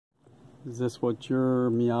Is this what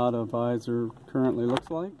your Miata visor currently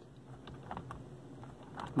looks like?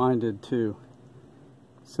 Mine did too.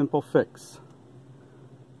 Simple fix.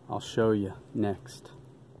 I'll show you next.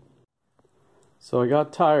 So I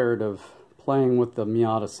got tired of playing with the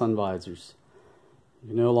Miata sun visors.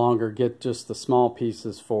 You no longer get just the small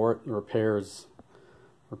pieces for it. Repairs,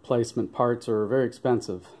 replacement parts are very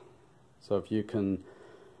expensive. So if you can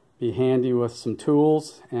be handy with some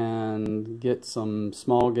tools and get some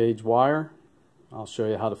small gauge wire, I'll show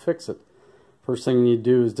you how to fix it. First thing you need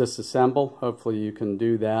to do is disassemble. Hopefully you can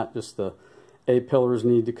do that. Just the A-pillars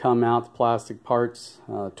need to come out, the plastic parts,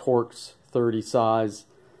 Torx 30 size.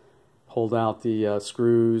 Pulled out the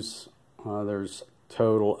screws. There's a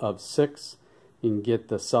total of 6. You can get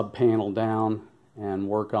the sub panel down and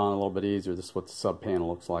work on it a little bit easier. This is what the sub panel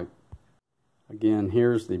looks like. Again,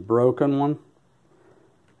 here's the broken one.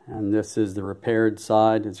 And this is the repaired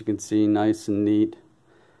side, as you can see, nice and neat,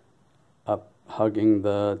 up hugging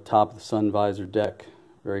the top of the sun visor deck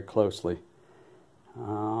very closely.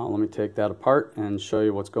 Let me take that apart and show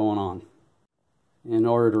you what's going on. In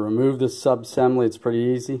order to remove this sub-assembly, it's pretty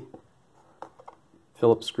easy.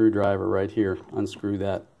 Phillips screwdriver right here, unscrew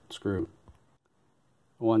that screw.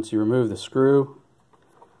 Once you remove the screw,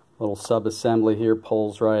 little sub-assembly here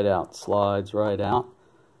pulls right out, slides right out.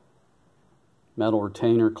 Metal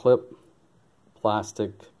retainer clip,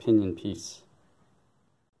 plastic pinion piece.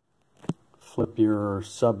 Flip your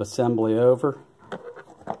sub-assembly over,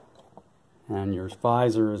 and your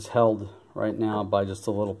visor is held right now by just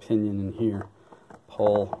a little pinion in here.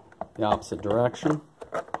 Pull the opposite direction,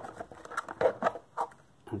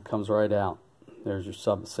 and it comes right out. There's your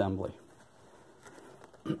sub-assembly.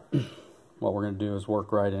 What we're going to do is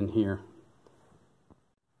work right in here.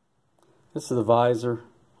 This is the visor,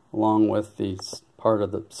 along with the part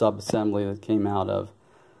of the sub-assembly that came out of.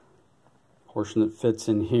 The portion that fits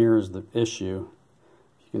in here is the issue.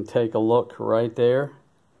 You can take a look right there.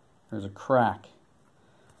 There's a crack.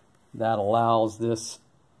 That allows this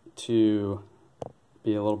to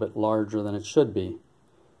be a little bit larger than it should be.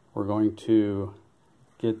 We're going to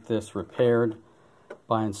get this repaired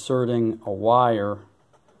by inserting a wire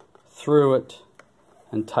through it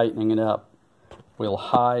and tightening it up. We'll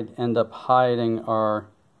end up hiding our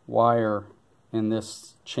wire in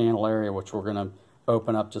this channel area, which we're going to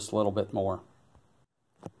open up just a little bit more.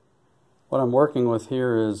 What I'm working with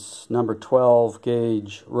here is number 12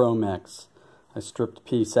 gauge Romex. I stripped a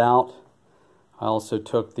piece out. I also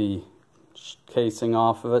took the casing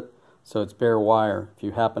off of it, so it's bare wire. If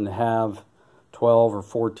you happen to have 12 or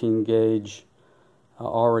 14 gauge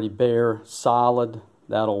already bare, solid,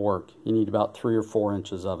 that'll work. You need about 3 or 4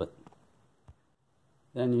 inches of it.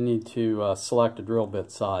 Then you need to select a drill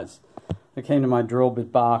bit size. I came to my drill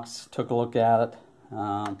bit box, took a look at it.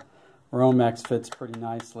 Romex fits pretty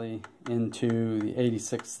nicely into the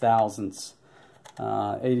 86 thousandths.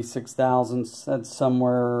 86 thousandths, that's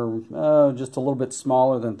somewhere just a little bit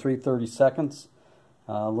smaller than 3/32,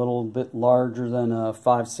 a little bit larger than a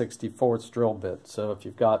 5/64 drill bit. So if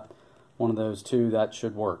you've got one of those two, that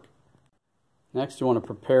should work. Next, you want to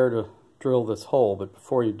prepare to drill this hole, but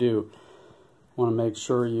before you do, you want to make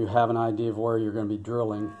sure you have an idea of where you're going to be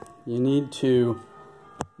drilling. You need to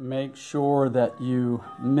make sure that you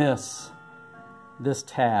miss this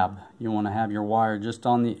tab. You want to have your wire just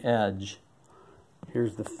on the edge.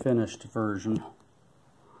 Here's the finished version.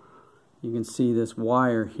 You can see this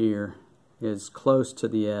wire here is close to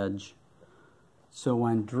the edge. So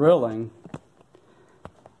when drilling,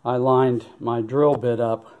 I lined my drill bit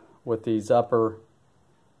up with these upper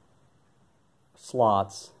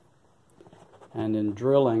slots, and in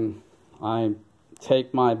drilling I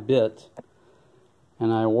take my bit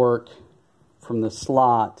and I work from the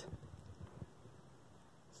slot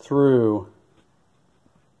through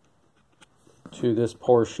to this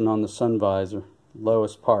portion on the sun visor,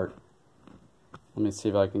 lowest part. Let me see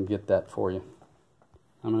if I can get that for you.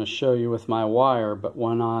 I'm going to show you with my wire, but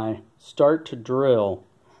when I start to drill,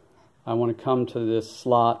 I want to come to this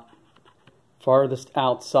slot farthest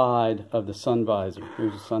outside of the sun visor.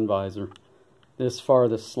 Here's the sun visor. This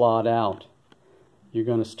farthest slot out. You're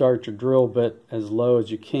going to start your drill bit as low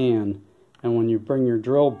as you can, and when you bring your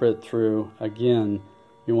drill bit through, again,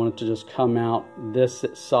 you want it to just come out this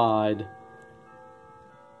side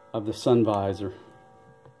of the sun visor.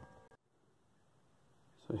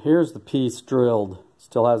 So here's the piece drilled.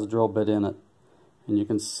 Still has a drill bit in it. And you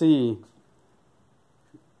can see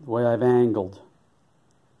the way I've angled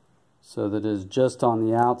so that it is just on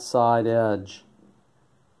the outside edge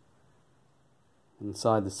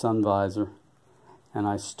inside the sun visor. And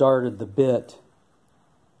I started the bit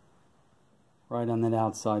right on that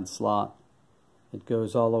outside slot. It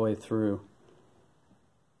goes all the way through.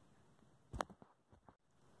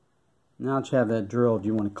 Now that you have that drilled,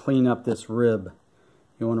 you want to clean up this rib.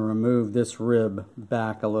 You want to remove this rib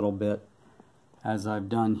back a little bit, as I've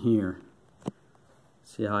done here.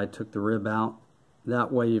 See how I took the rib out?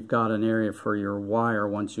 That way you've got an area for your wire.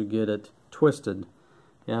 Once you get it twisted,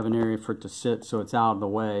 you have an area for it to sit so it's out of the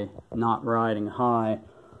way, not riding high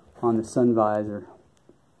on the sun visor,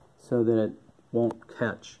 so that it won't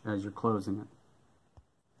catch as you're closing it.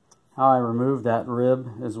 How I remove that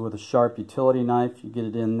rib is with a sharp utility knife. You get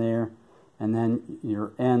it in there, and then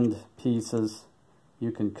your end pieces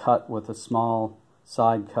you can cut with a small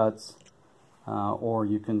side cuts, or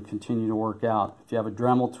you can continue to work out. If you have a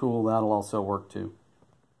Dremel tool, that'll also work too.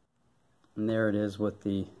 And there it is with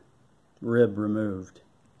the rib removed.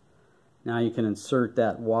 Now you can insert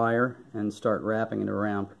that wire and start wrapping it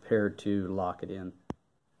around, prepared to lock it in.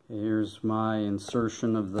 Okay, here's my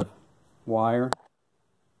insertion of the wire.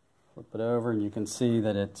 Flip it over and you can see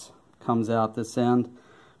that it comes out this end.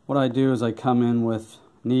 What I do is I come in with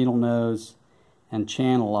needle nose and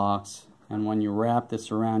channel locks, and when you wrap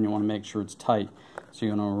this around, you want to make sure it's tight. So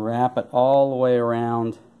you're going to wrap it all the way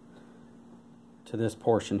around to this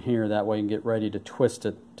portion here. That way you can get ready to twist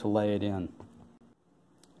it to lay it in.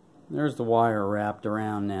 There's the wire wrapped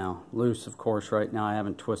around now. Loose, of course, right now. I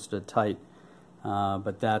haven't twisted it tight,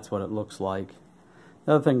 but that's what it looks like.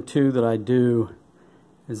 The other thing too that I do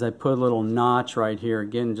is I put a little notch right here.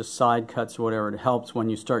 Again, just side cuts or whatever. It helps when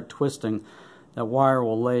you start twisting. That wire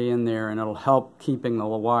will lay in there, and it'll help keeping the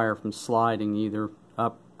wire from sliding either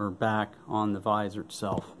up or back on the visor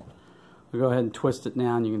itself. We'll go ahead and twist it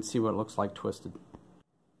now, and you can see what it looks like twisted.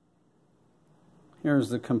 Here's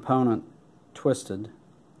the component twisted,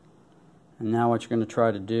 and now what you're going to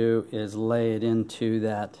try to do is lay it into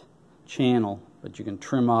that channel, but you can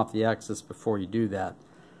trim off the excess before you do that.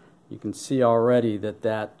 You can see already that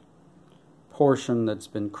that portion that's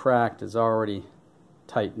been cracked is already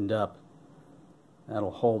tightened up.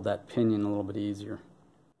 That'll hold that pinion a little bit easier.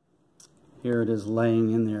 Here it is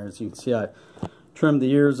laying in there. As you can see, I trimmed the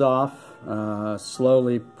ears off,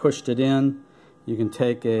 slowly pushed it in. You can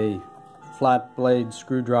take a flat blade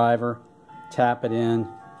screwdriver, tap it in.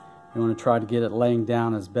 You want to try to get it laying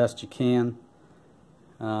down as best you can.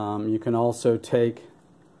 You can also take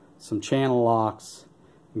some channel locks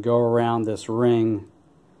and go around this ring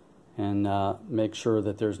and make sure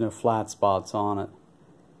that there's no flat spots on it.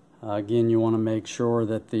 Again, you want to make sure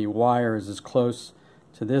that the wire is as close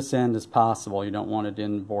to this end as possible. You don't want it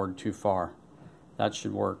inboard too far. That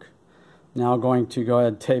should work. Now I'm going to go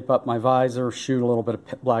ahead and tape up my visor, shoot a little bit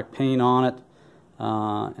of black paint on it,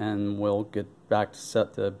 and we'll get back to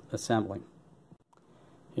set the assembling.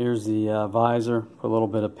 Here's the visor, put a little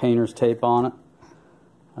bit of painter's tape on it.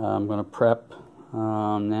 I'm going to prep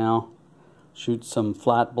now, shoot some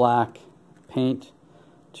flat black paint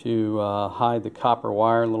to hide the copper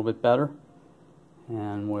wire a little bit better,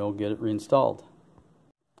 and we'll get it reinstalled.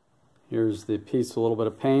 Here's the piece with a little bit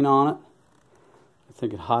of paint on it. I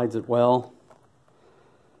think it hides it well.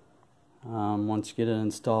 Once you get it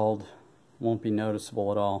installed, it won't be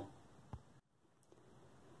noticeable at all.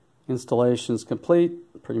 Installation is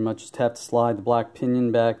complete. Pretty much just have to slide the black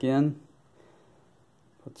pinion back in,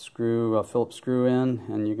 put the screw, Phillips screw in,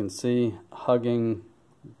 and you can see hugging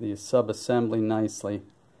the sub-assembly nicely.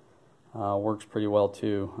 Works pretty well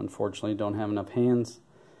too. Unfortunately, don't have enough hands.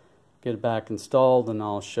 Get it back installed, and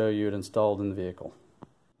I'll show you it installed in the vehicle.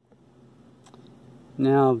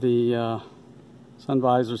 Now the sun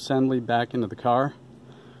visor assembly back into the car.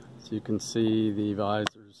 So you can see the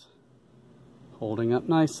visors holding up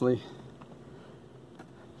nicely.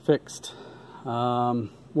 Fixed.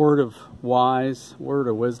 Word of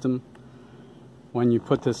wisdom. When you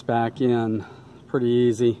put this back in, pretty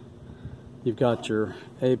easy. You've got your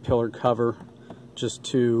A-pillar cover, just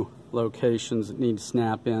two locations that need to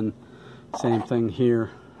snap in. Same thing here,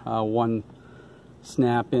 one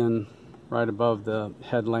snap in right above the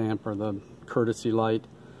headlamp or the courtesy light,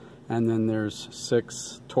 and then there's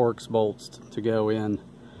 6 Torx bolts to go in.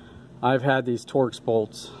 I've had these Torx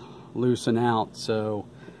bolts loosen out, so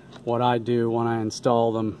what I do when I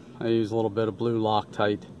install them, I use a little bit of blue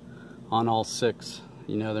Loctite on all 6.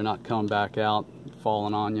 You know they're not coming back out,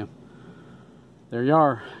 falling on you. There you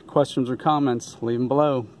are. Questions or comments, leave them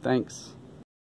below. Thanks.